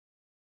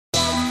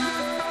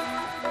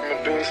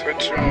Beats with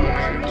you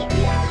on.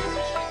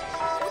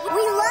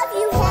 We love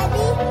you,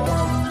 Heavy.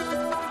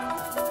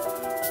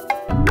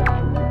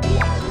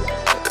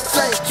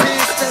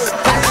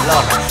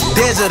 Look,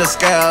 digital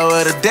scale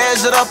with a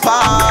digital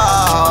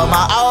pole.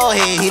 My old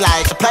head, he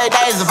like to play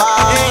Days of Old.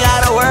 You ain't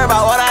gotta worry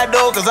about what I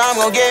do, cause I'm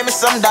gon' give me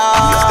some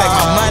dollars. Stack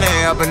my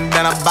money up and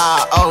then I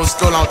buy old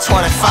school on 25.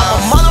 I'm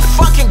a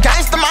motherfucking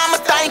gangster,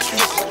 mama, thank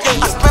you.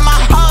 I spend my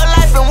whole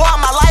life and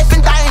want my life in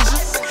danger.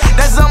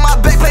 That's on my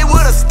back, play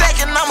with a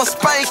stack and I'ma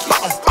spank you.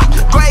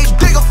 Grave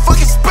digger,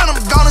 fucking spin them,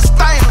 gonna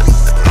stain them.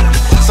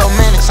 So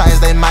many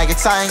chains, they might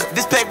get tangled.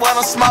 This pack what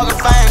I'm smoking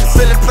famous.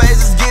 Filling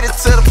places, get it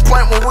to the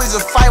point where we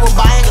just fight with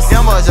bangers.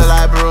 Young boy just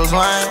like Bruce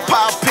Wayne.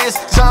 Pop piss,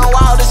 John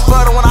Wild, this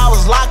photo when I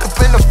was locked up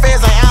in the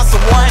feds, I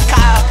answered one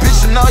call.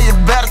 Bitch, you know you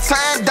better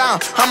turn down,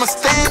 I'ma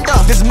stand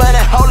up. This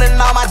money holding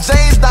all my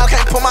jeans down,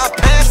 can't put my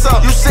pants up.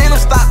 You seen them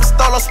stop the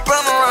store,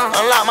 spin around,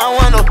 unlock my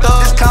window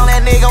door. Just call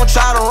that nigga gon'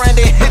 try to run,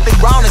 then hit the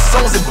ground as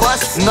soon as it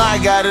busts. Know I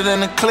got it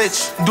in the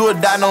clutch, do it,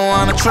 die, no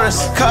one to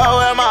trust.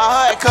 Call where my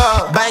heart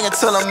call, bang it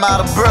till I'm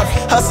out of breath.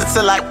 Hustle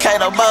till like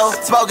Kato Bo,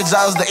 smoking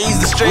jaws to ease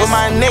the stress. With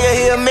my nigga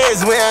here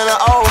miss, we in the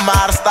old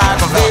model stock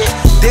of it.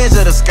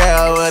 Digital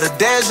scale with a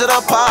digital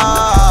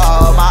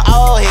pole. My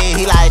old head,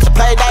 he like to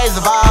play Days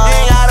of Old. You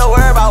ain't gotta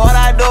worry about what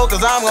I do,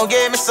 cause I'm gon'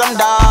 give me some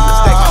dollars.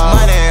 Stack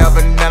my money up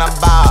and then I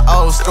buy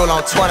old school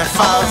on 25.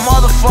 I'm a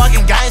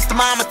motherfucking gangster,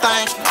 mama,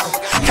 thank you.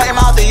 Came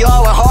out the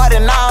yard with hard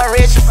and now I'm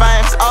rich and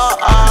famous.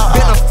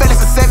 Been a Felix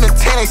at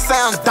 17, they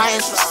sound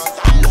dangerous.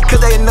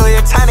 Cause they know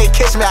every time they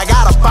catch me, I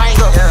got a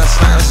banger. Yeah,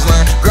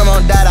 slam.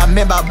 Grandma died, I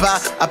meant by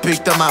I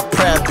picked up my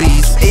prayer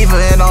beats.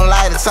 Even if don't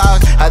like to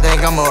talk, I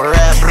think I'm a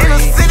rap breed. In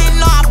the city,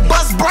 know I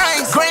bust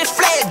brains. Green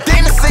flag,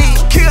 dynasty.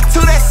 Kill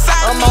to that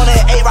side. I'm on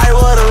that 8 right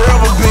where the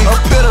river be.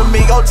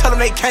 Epitome, go tell them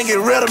they can't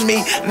get rid of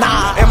me.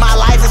 Nah, in my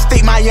life is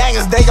stick my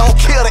youngers, they gon'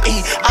 kill to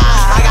eat.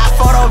 I got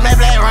photo,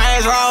 maybe that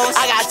Range Rose.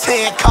 I got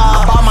 10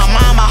 cars. I bought my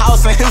mama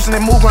house in Houston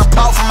and moved and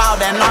pop from out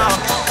there now.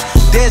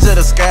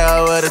 Digital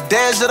scale with a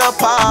digital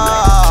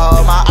pole.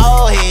 My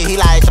old head, he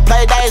like to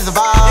play Days of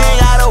Old. You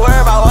ain't gotta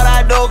worry about what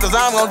I do, cause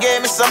I'm gon' give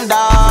me some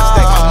dollars.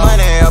 Stack my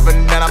money up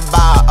and then I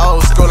buy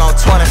old school.